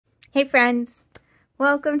Hey friends,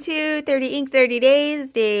 welcome to 30 Ink 30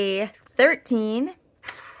 Days, day 13,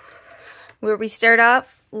 where we start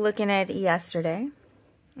off looking at yesterday,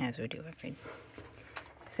 as we do every day.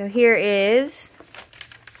 So here is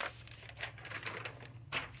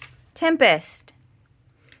Tempest.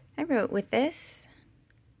 I wrote with this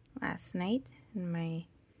last night in my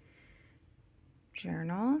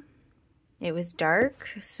journal. It was dark,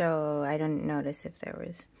 so I didn't notice if there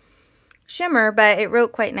was shimmer, but it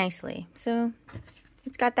wrote quite nicely. So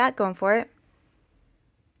it's got that going for it,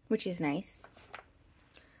 which is nice.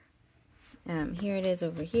 Here it is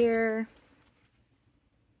over here.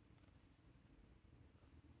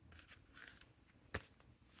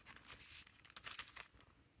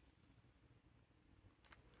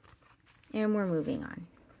 And we're moving on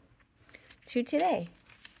to today.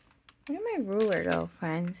 Where did my ruler go,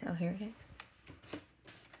 friends? Oh, here it is.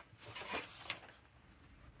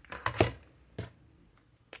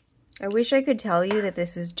 I wish I could tell you that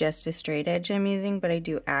this is just a straight edge I'm using, but I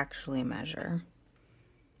do actually measure.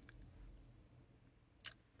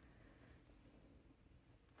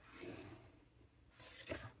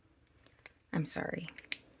 I'm sorry.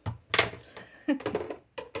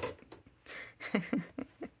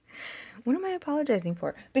 What am I apologizing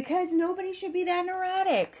for? Because nobody should be that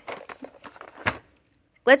neurotic.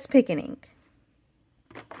 Let's pick an ink.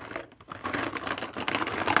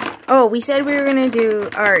 Oh, we said we were going to do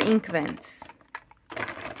our Inkvents.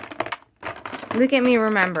 Look at me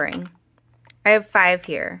remembering. I have 5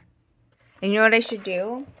 here. And you know what I should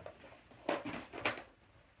do?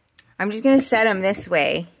 I'm just going to set them this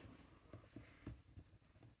way.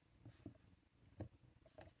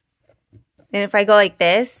 And if I go like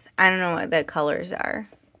this, I don't know what the colors are.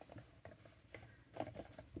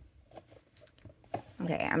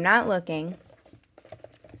 Okay, I'm not looking.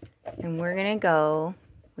 And we're going to go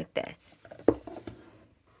with this,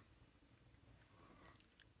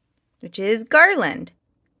 which is Garland.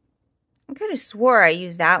 I could have swore I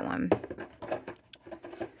used that one.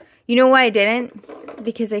 You know why I didn't?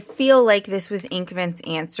 Because I feel like this was Inkvent's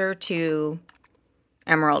answer to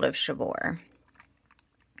Emerald of Chabor.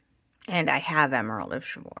 And I have Emerald of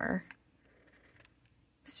Chabor.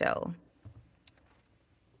 So.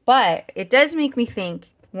 But it does make me think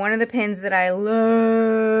one of the pens that I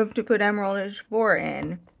love to put Emerald of Chabor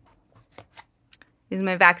in is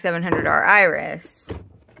my Vac 700R Iris.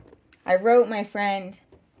 I wrote my friend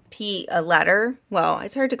Pete a letter. Well,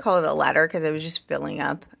 it's hard to call it a letter because I was just filling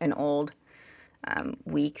up an old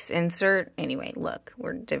week's insert. Anyway, look,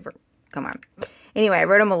 we're different. Come on. Anyway, I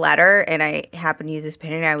wrote him a letter and I happened to use this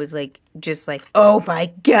pen and I was like, just like, oh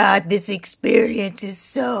my God, this experience is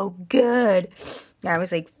so good. And I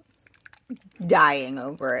was like dying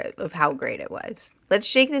over it of how great it was. Let's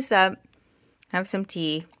shake this up, have some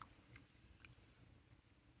tea,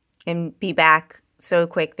 and be back so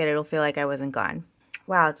quick that it'll feel like I wasn't gone.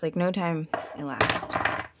 Wow, it's like no time elapsed.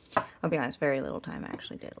 I'll be honest, very little time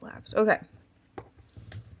actually did elapse. Okay.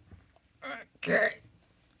 Okay.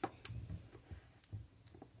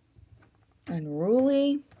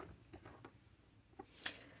 Unruly.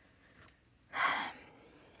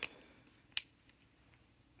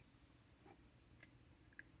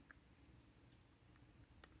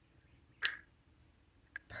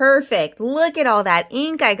 Perfect. Look at all that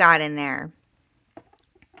ink I got in there.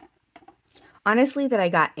 Honestly, that I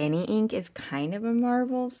got any ink is kind of a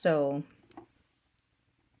marvel, so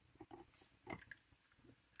I'm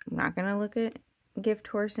not going to look at Gift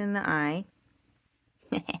Horse in the eye.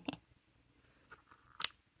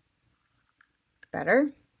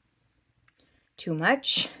 Better. Too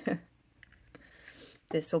much.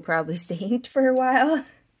 This will probably stay inked for a while.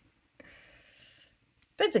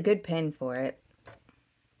 But it's a good pen for it.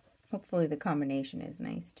 Hopefully the combination is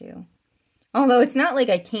nice too. Although it's not like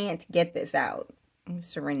I can't get this out. I can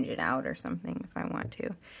syringe it out or something if I want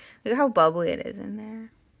to. Look how bubbly it is in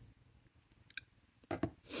there.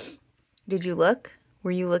 Did you look?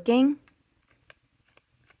 Were you looking?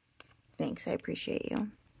 Thanks, I appreciate you.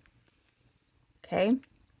 Okay.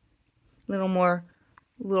 A little more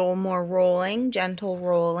rolling, gentle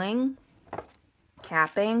rolling.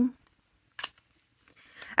 Capping.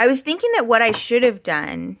 I was thinking that what I should have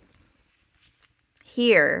done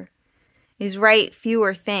here is write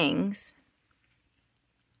fewer things,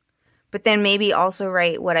 but then maybe also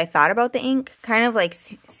write what I thought about the ink, kind of like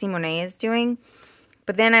Simone is doing.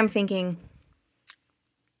 But then I'm thinking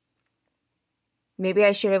maybe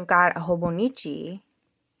I should have got a Hobonichi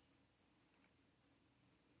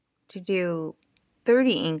to do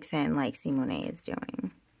 30 inks in like Simone is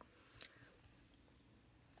doing.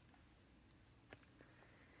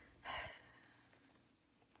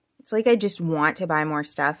 It's like I just want to buy more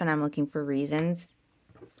stuff and I'm looking for reasons.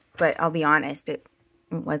 But I'll be honest, it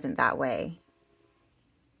wasn't that way.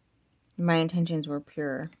 My intentions were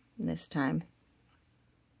pure this time.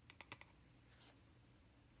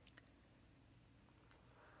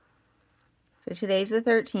 So today's the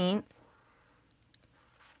 13th.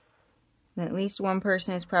 At least one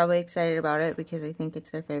person is probably excited about it because I think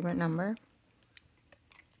it's their favorite number.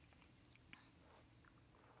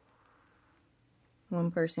 One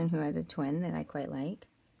person who has a twin that I quite like.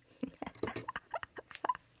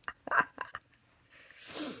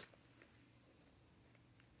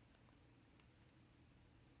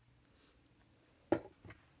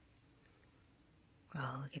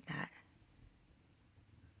 Oh, look at that.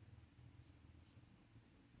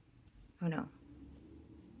 Oh no.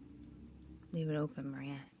 Leave it open,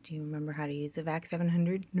 Maria. Do you remember how to use the Vac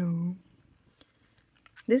 700? No.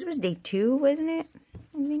 This was day 2, wasn't it?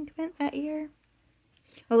 In Inkvent that year.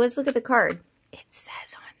 Oh, let's look at the card. It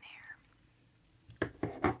says on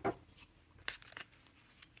there.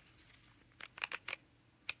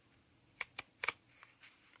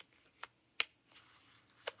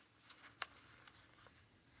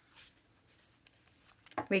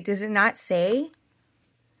 Wait, does it not say?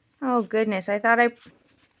 Oh, goodness. I thought I...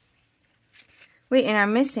 Wait, and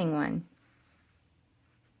I'm missing one.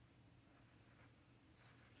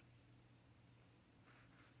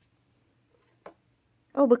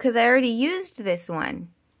 Oh, because I already used this one.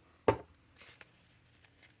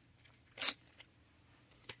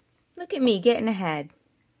 Look at me getting ahead.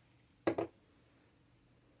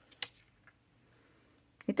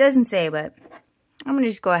 It doesn't say, but I'm going to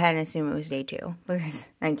just go ahead and assume it was day 2 because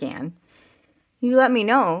I can. You let me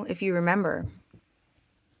know if you remember.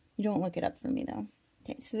 You don't look it up for me, though.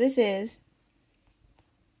 Okay, so this is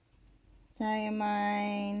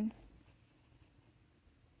Diamine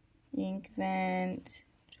Inkvent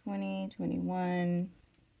 2021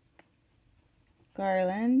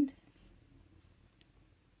 Garland.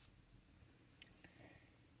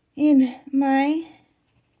 In my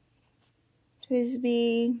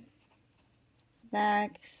TWSBI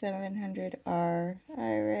Vac 700R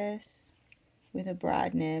Iris with a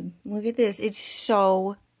broad nib. Look at this. It's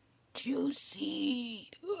so juicy.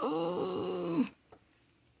 Ugh.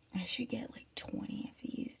 I should get like 20 of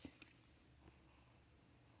these.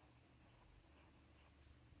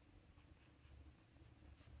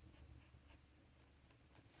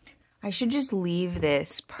 I should just leave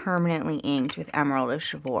this permanently inked with Emerald of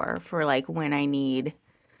Chivor for like when I need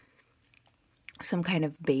some kind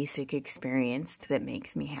of basic experience that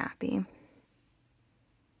makes me happy.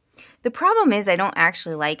 The problem is I don't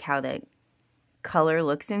actually like how the color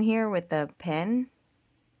looks in here with the pen.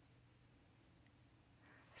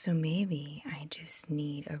 So maybe I just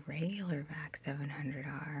need a regular Vac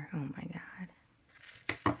 700R. Oh my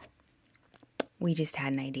god. We just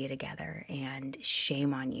had an idea together and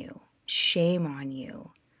shame on you. Shame on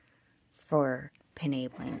you for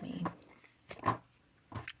enabling me.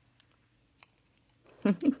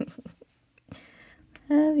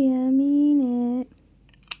 Love ya, mean it.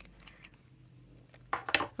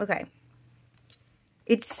 Okay.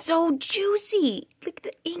 It's so juicy. Like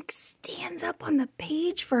the ink stands up on the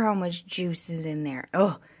page for how much juice is in there.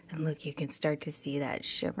 Oh, and look, you can start to see that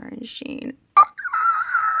shimmer and sheen.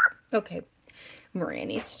 Okay. Maria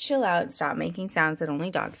needs to chill out and stop making sounds that only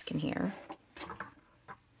dogs can hear.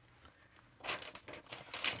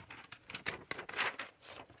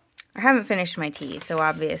 I haven't finished my tea, so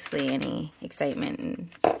obviously any excitement and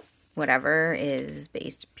whatever is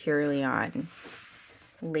based purely on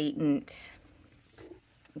latent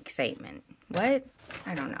excitement. What?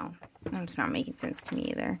 I don't know. It's not making sense to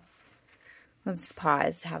me either. Let's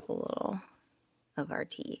pause, have a little of our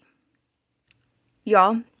tea.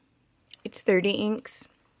 Y'all, it's 30 inks,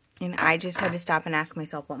 and I just had to stop and ask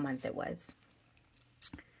myself what month it was.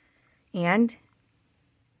 And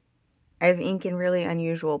I have ink in really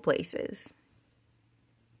unusual places.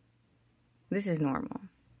 This is normal,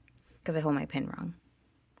 because I hold my pen wrong.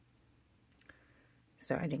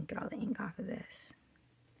 So I didn't get all the ink off of this.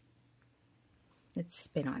 Let's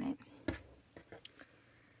spin on it.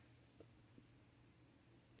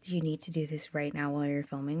 Do you need to do this right now while you're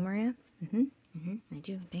filming, Maria? I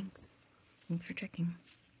do, thanks. Thanks for checking.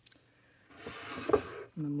 I'm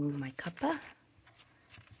gonna move my cuppa,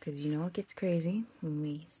 because you know it gets crazy when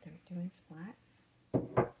we start doing splats,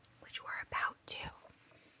 which we're about to.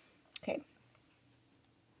 Okay.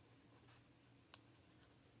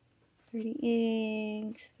 30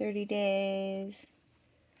 inks, 30 days.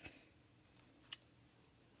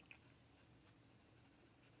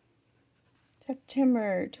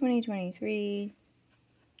 September 2023.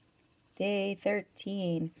 Day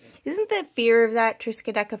 13. Isn't the fear of that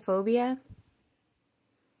triskaidekaphobia?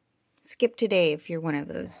 Skip today if you're one of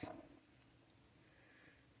those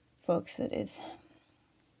folks that is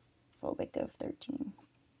phobic of 13.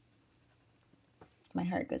 My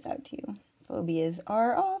heart goes out to you. Phobias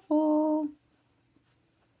are awful.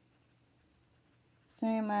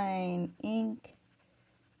 Diamine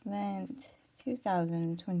Inkvent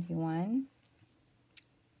 2021.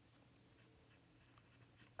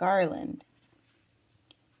 Garland.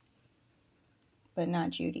 But not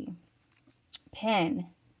Judy. Pen.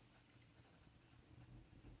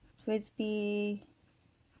 TWSBI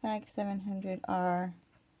Vac 700R.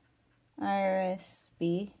 Iris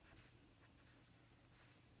B.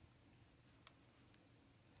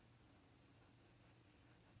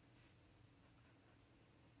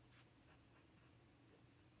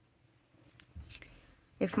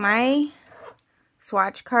 If my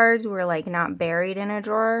swatch cards were like not buried in a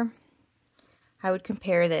drawer, I would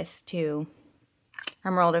compare this to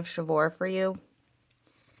Emerald of Chivor for you.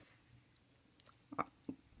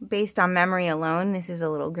 Based on memory alone, this is a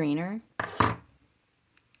little greener.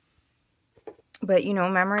 But you know,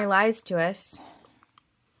 memory lies to us.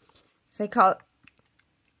 Psychology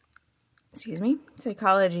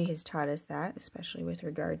has taught us that, especially with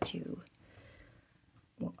regard to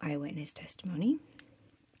eyewitness testimony.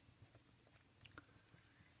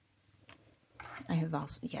 I have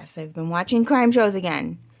also, yes, I've been watching crime shows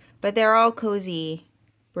again, but they're all cozy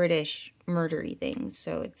British murdery things,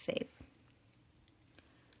 so it's safe.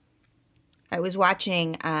 I was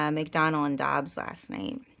watching McDonnell and Dobbs last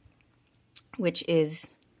night, which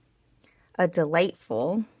is a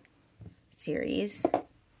delightful series.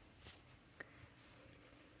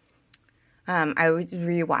 I was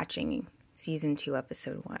rewatching season 2,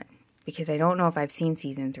 episode 1, because I don't know if I've seen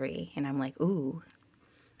season 3, and I'm like, ooh,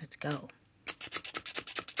 let's go.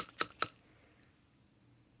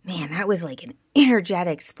 Man, that was like an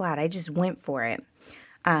energetic splat. I just went for it.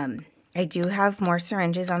 I do have more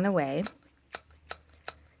syringes on the way.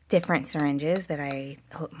 Different syringes that I'm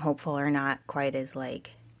hopeful are not quite as like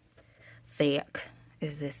thick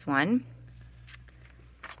as this one.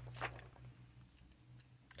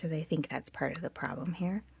 Because I think that's part of the problem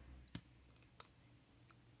here.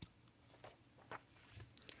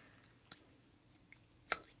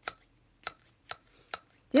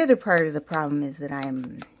 The other part of the problem is that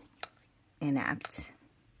I'm inept.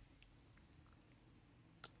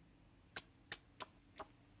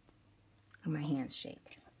 And my hands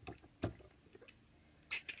shake.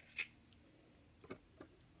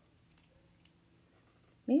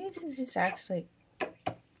 Maybe this is just actually,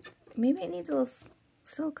 maybe it needs a little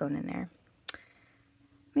silicone in there.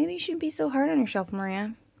 Maybe you shouldn't be so hard on yourself,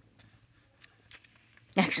 Maria.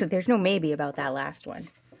 Actually, there's no maybe about that last one.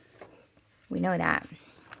 We know that.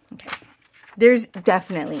 Okay. There's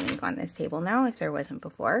definitely ink on this table now, if there wasn't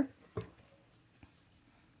before.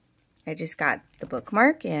 I just got the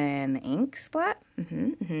bookmark and the ink splat.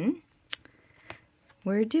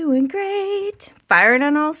 We're doing great. Firing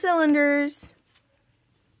on all cylinders.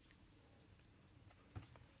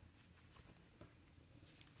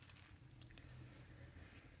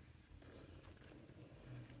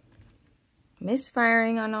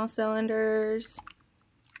 Misfiring on all cylinders.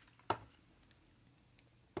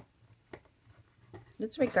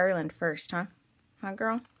 Let's write Garland first, huh? Huh,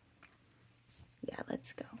 girl? Yeah,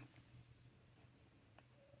 let's go.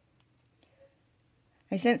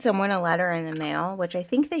 I sent someone a letter in the mail, which I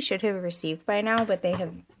think they should have received by now, but they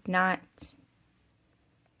have not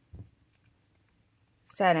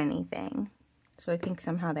said anything. So I think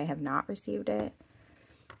somehow they have not received it.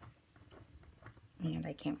 And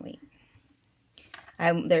I can't wait.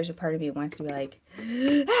 There's a part of me who wants to be like, have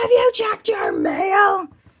you checked your mail?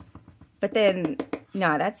 But then,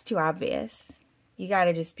 no, that's too obvious. You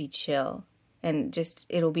gotta just be chill. And just,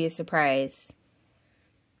 it'll be a surprise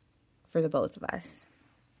for the both of us.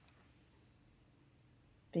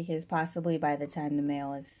 Because possibly by the time the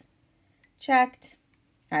mail is checked,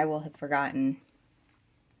 I will have forgotten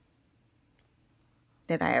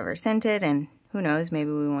that I ever sent it. And who knows, maybe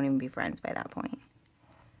we won't even be friends by that point.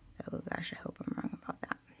 Oh gosh, I hope I'm wrong about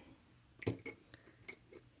that.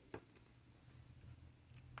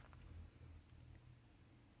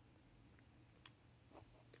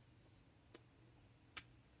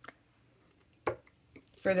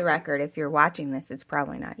 For the record, if you're watching this, it's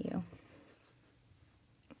probably not you.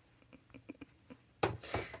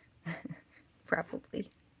 Probably.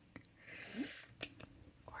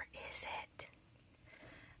 Or is it?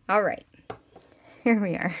 All right. Here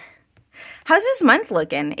we are. How's this month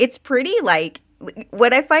looking? It's pretty, like,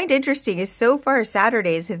 what I find interesting is so far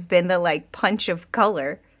Saturdays have been the, like, punch of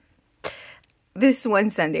color. this one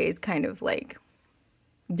Sunday is kind of like,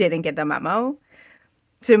 didn't get the memo.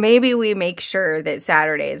 So maybe we make sure that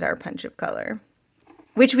Saturday is our punch of color,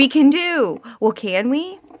 which we can do. Well, can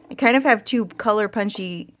we? I kind of have two color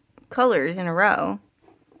punchy colors in a row.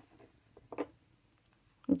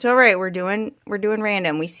 It's all right. We're doing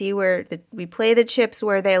random. We see where we play the chips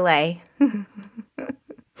where they lay.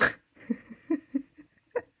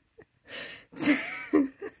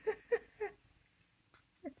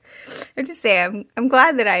 I just say I'm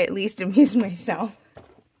glad that I at least amused myself.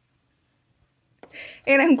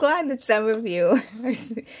 And I'm glad that some of you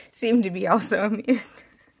seem to be also amused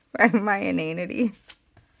by my inanity.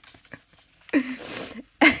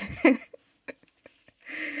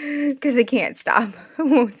 Because I can't stop. I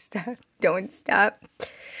won't stop. Don't stop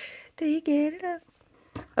till you get it up.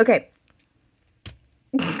 Okay.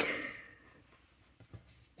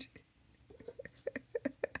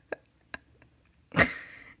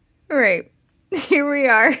 All right. Here we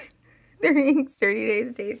are. The Rings 30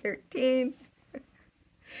 Days, Day 13.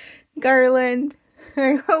 Garland.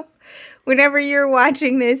 I hope whenever you're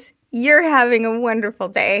watching this, you're having a wonderful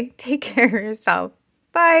day. Take care of yourself.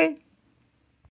 Bye.